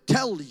here to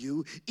tell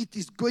you, it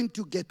is going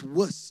to get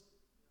worse.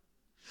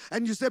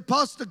 And you say,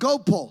 Pastor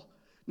Gopal,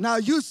 now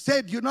you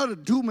said you're not a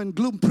doom and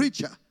gloom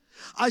preacher.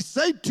 I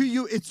say to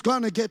you, it's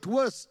going to get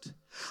worse.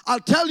 I'll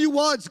tell you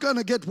why it's going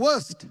to get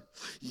worse.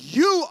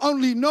 You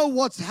only know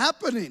what's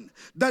happening.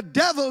 The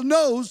devil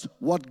knows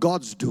what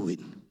God's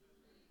doing.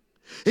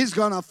 He's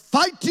going to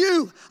fight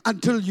you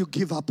until you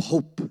give up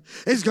hope.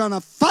 He's going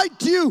to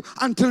fight you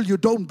until you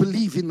don't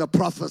believe in the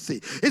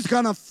prophecy. He's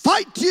going to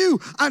fight you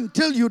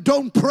until you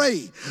don't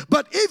pray.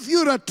 But if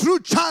you're a true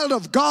child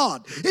of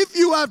God, if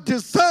you have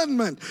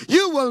discernment,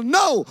 you will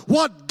know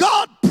what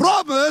God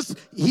promised,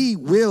 He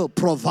will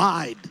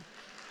provide.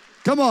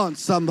 Come on,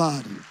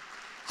 somebody.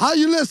 Are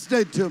you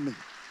listening to me?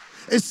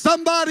 Is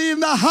somebody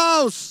in the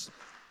house?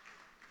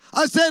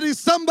 I said, is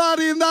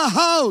somebody in the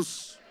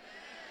house?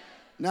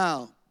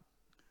 Now,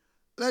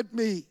 let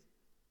me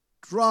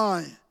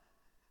try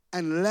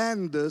and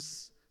land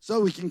this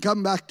so we can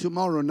come back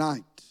tomorrow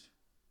night.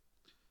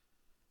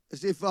 You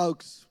see,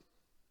 folks,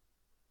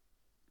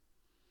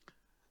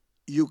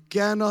 you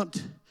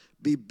cannot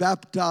be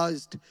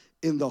baptized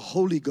in the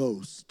Holy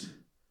Ghost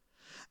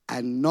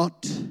and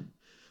not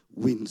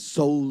win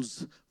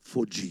souls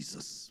for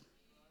Jesus.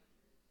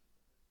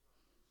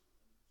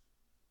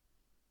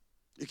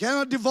 You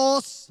cannot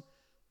divorce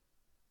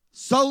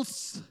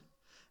souls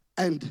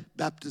and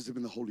baptism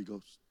in the Holy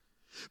Ghost.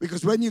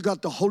 Because when you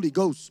got the Holy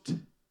Ghost,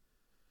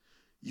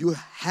 you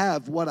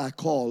have what I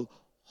call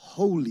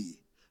holy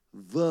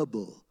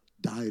verbal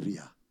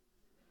diarrhea.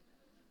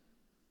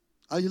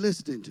 Are you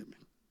listening to me?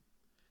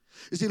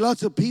 You see,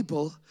 lots of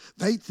people,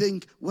 they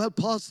think, well,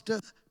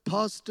 Pastor,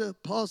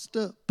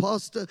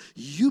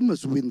 you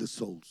must win the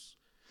souls.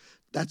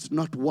 That's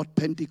not what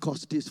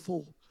Pentecost is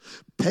for.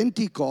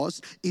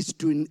 Pentecost is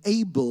to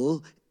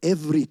enable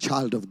every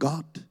child of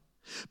God.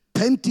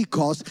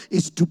 Pentecost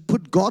is to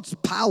put God's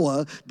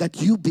power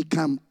that you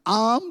become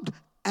armed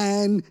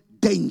and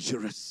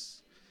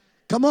dangerous.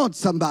 Come on,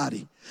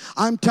 somebody.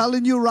 I'm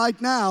telling you right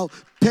now,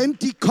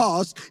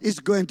 Pentecost is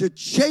going to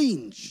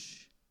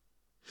change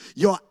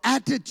your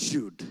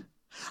attitude,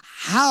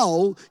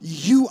 how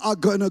you are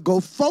going to go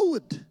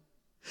forward.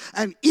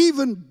 And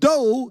even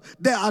though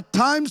there are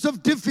times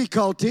of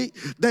difficulty,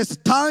 there's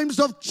times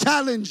of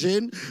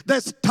challenging,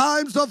 there's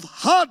times of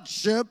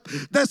hardship,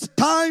 there's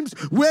times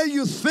where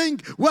you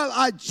think, well,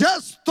 I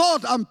just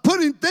thought I'm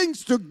putting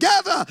things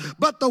together,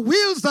 but the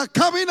wheels are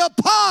coming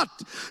apart.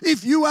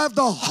 If you have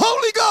the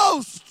Holy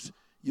Ghost,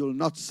 you'll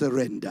not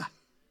surrender.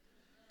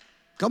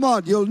 Come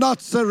on, you'll not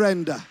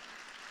surrender.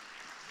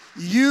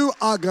 You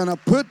are going to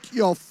put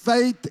your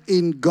faith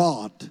in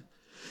God.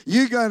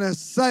 You're going to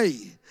say,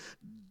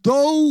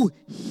 though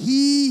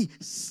He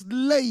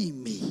slay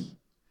me,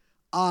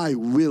 I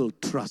will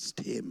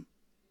trust Him.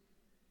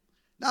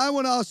 Now I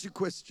want to ask you a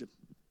question.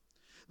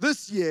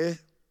 This year,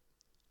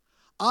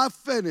 I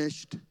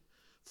finished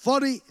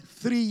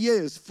 43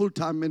 years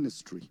full-time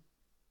ministry.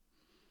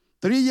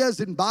 3 years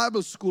in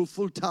Bible school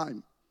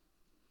full-time.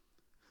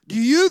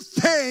 Do you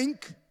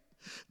think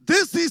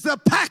this is a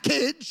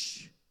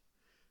package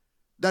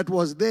that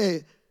was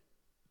there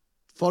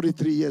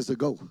 43 years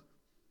ago?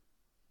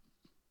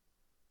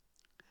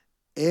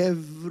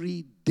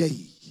 Every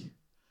day,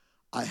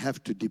 I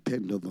have to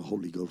depend on the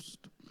Holy Ghost.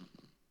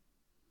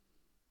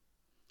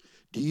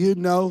 Do you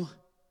know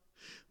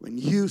when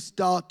you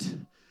start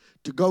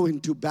to go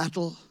into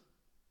battle,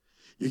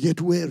 you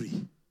get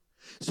weary.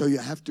 So you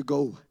have to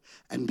go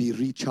and be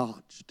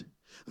recharged,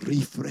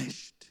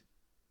 refreshed.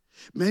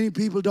 Many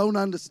people don't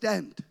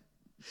understand.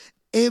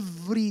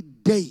 Every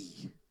day,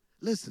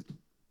 listen,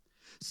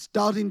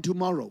 starting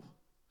tomorrow,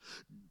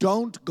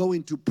 don't go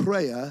into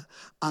prayer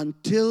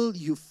until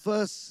you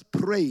first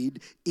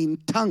prayed in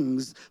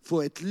tongues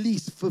for at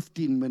least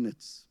 15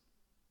 minutes.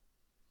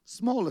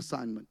 Small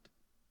assignment.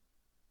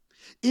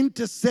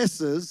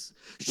 Intercessors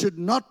should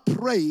not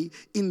pray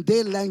in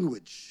their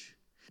language.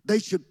 They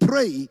should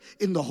pray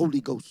in the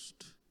Holy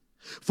Ghost.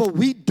 For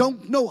we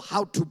don't know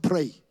how to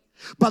pray.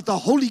 But the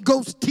Holy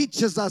Ghost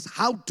teaches us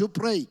how to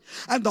pray.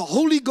 And the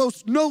Holy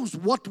Ghost knows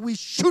what we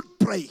should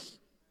pray.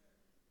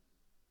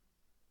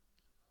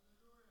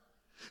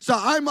 So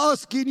I'm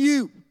asking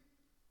you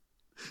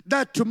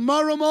that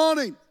tomorrow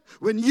morning,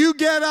 when you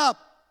get up,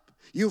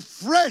 you're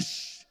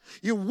fresh,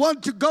 you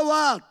want to go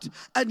out,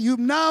 and you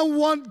now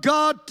want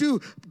God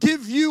to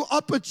give you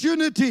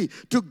opportunity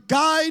to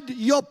guide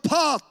your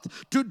path,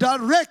 to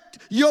direct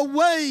your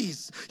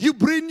ways. You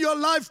bring your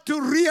life to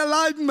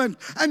realignment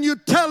and you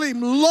tell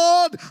Him,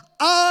 Lord,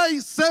 I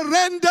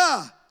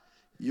surrender.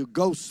 You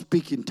go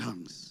speak in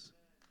tongues.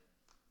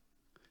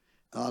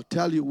 I'll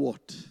tell you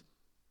what,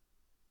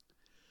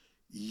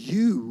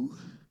 you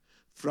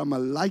from a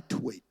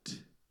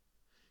lightweight,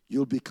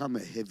 you'll become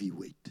a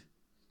heavyweight.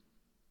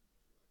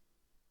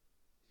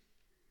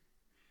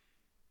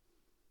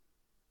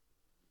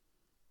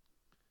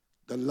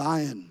 The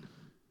lion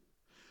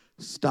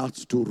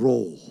starts to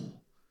roar.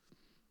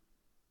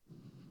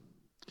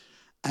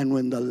 And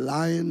when the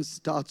lion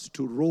starts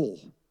to roar,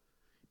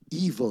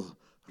 evil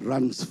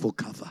runs for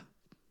cover.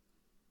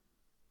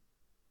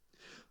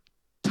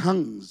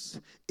 Tongues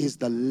is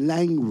the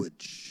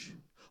language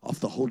of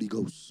the Holy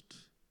Ghost.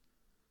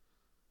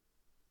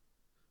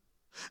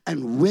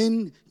 And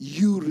when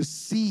you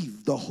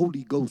receive the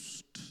Holy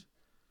Ghost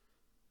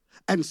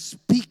and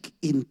speak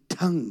in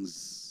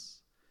tongues,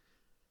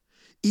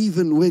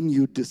 even when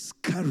you're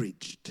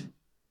discouraged,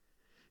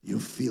 you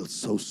feel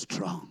so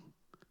strong.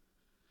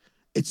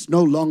 It's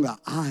no longer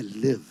I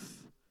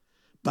live,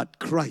 but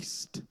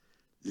Christ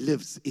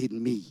lives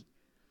in me.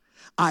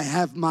 I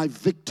have my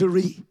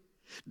victory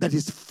that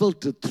is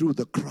filtered through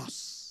the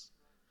cross.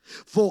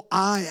 For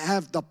I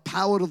have the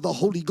power of the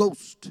Holy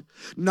Ghost,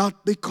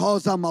 not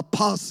because I'm a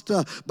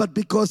pastor, but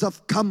because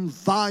I've come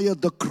via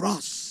the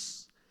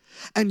cross.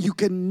 And you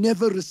can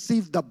never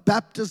receive the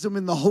baptism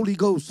in the Holy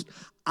Ghost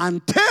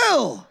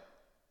until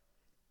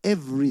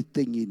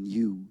everything in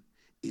you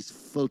is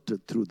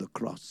filtered through the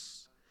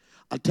cross.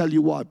 I'll tell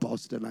you why,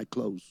 Pastor, and I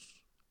close.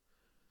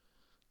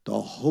 The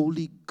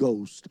Holy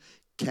Ghost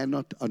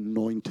cannot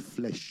anoint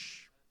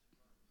flesh.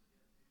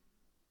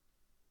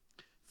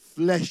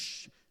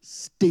 Flesh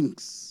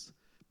stinks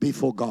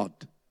before God.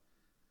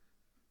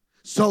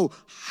 So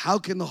how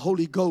can the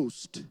Holy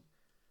Ghost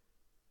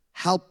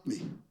help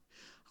me?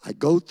 I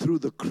go through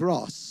the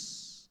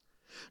cross.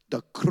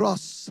 The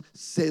cross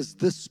says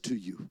this to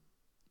you.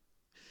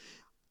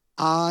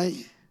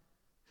 I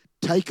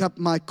take up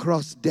my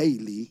cross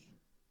daily.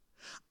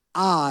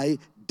 I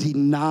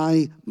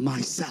deny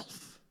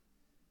myself.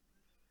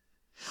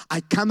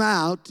 I come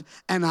out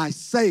and I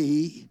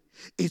say,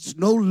 it's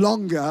no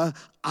longer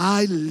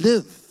I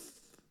live,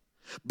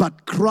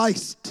 but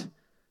Christ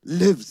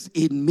lives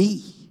in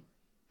me.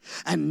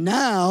 And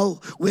now,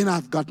 when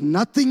I've got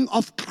nothing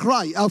of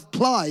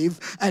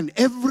Clive and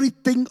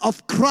everything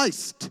of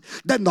Christ,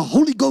 then the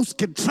Holy Ghost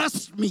can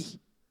trust me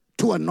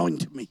to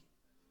anoint me.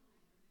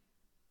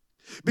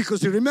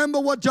 Because you remember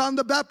what John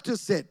the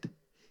Baptist said?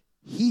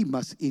 He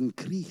must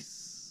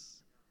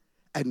increase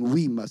and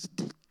we must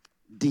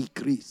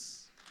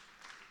decrease.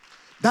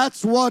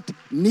 That's what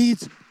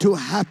needs to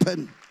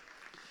happen.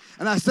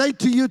 And I say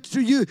to you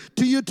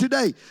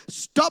today,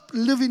 stop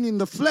living in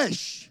the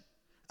flesh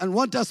and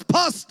want us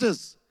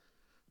pastors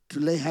to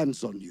lay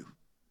hands on you.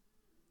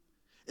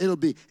 It'll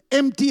be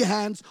empty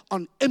hands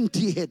on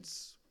empty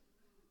heads.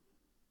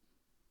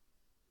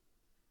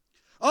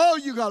 Oh,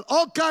 you got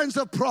all kinds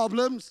of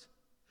problems.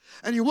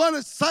 And you want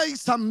to say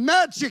some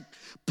magic.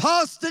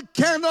 Pastor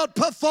cannot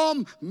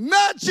perform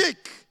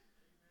magic.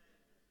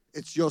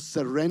 It's your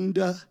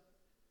surrender.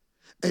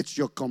 It's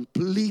your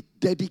complete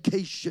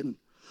dedication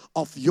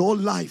of your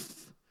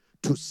life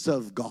to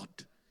serve God.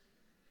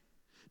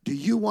 Do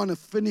you want to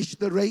finish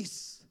the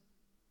race?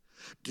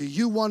 Do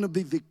you want to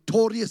be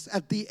victorious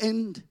at the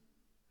end?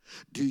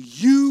 Do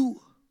you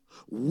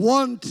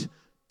want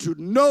to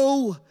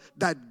know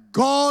that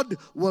God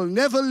will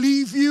never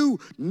leave you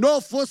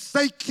nor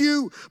forsake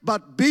you,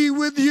 but be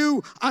with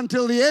you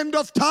until the end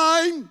of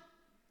time?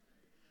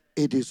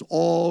 It is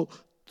all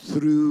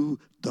through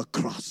the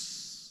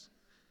cross.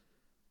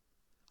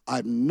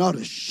 I'm not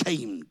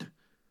ashamed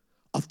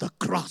of the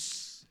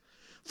cross,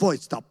 for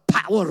it's the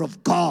power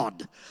of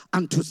God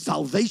unto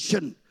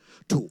salvation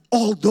to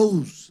all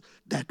those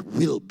that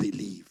will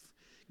believe.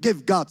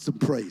 Give God some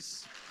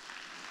praise.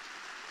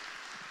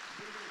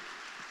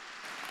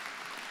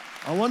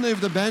 I wonder if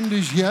the band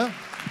is here.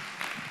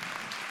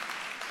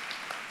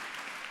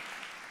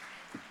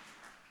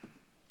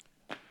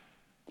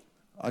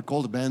 I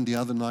called the band the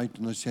other night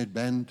and I said,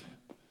 band,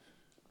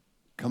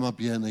 come up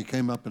here. And they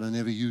came up and I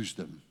never used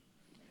them.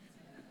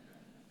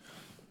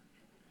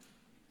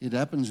 It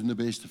happens in the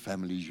best of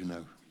families, you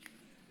know.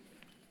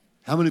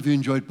 How many of you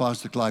enjoyed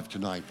Pastor Clive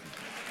tonight?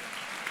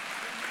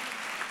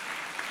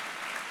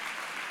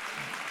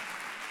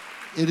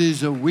 It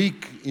is a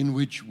week in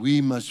which we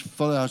must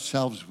fill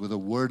ourselves with the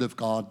Word of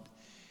God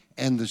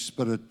and the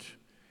Spirit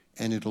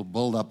and it'll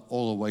build up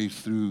all the way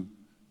through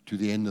to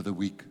the end of the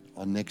week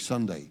on next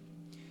Sunday.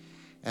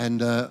 And,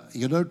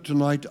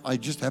 tonight I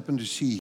just happened to see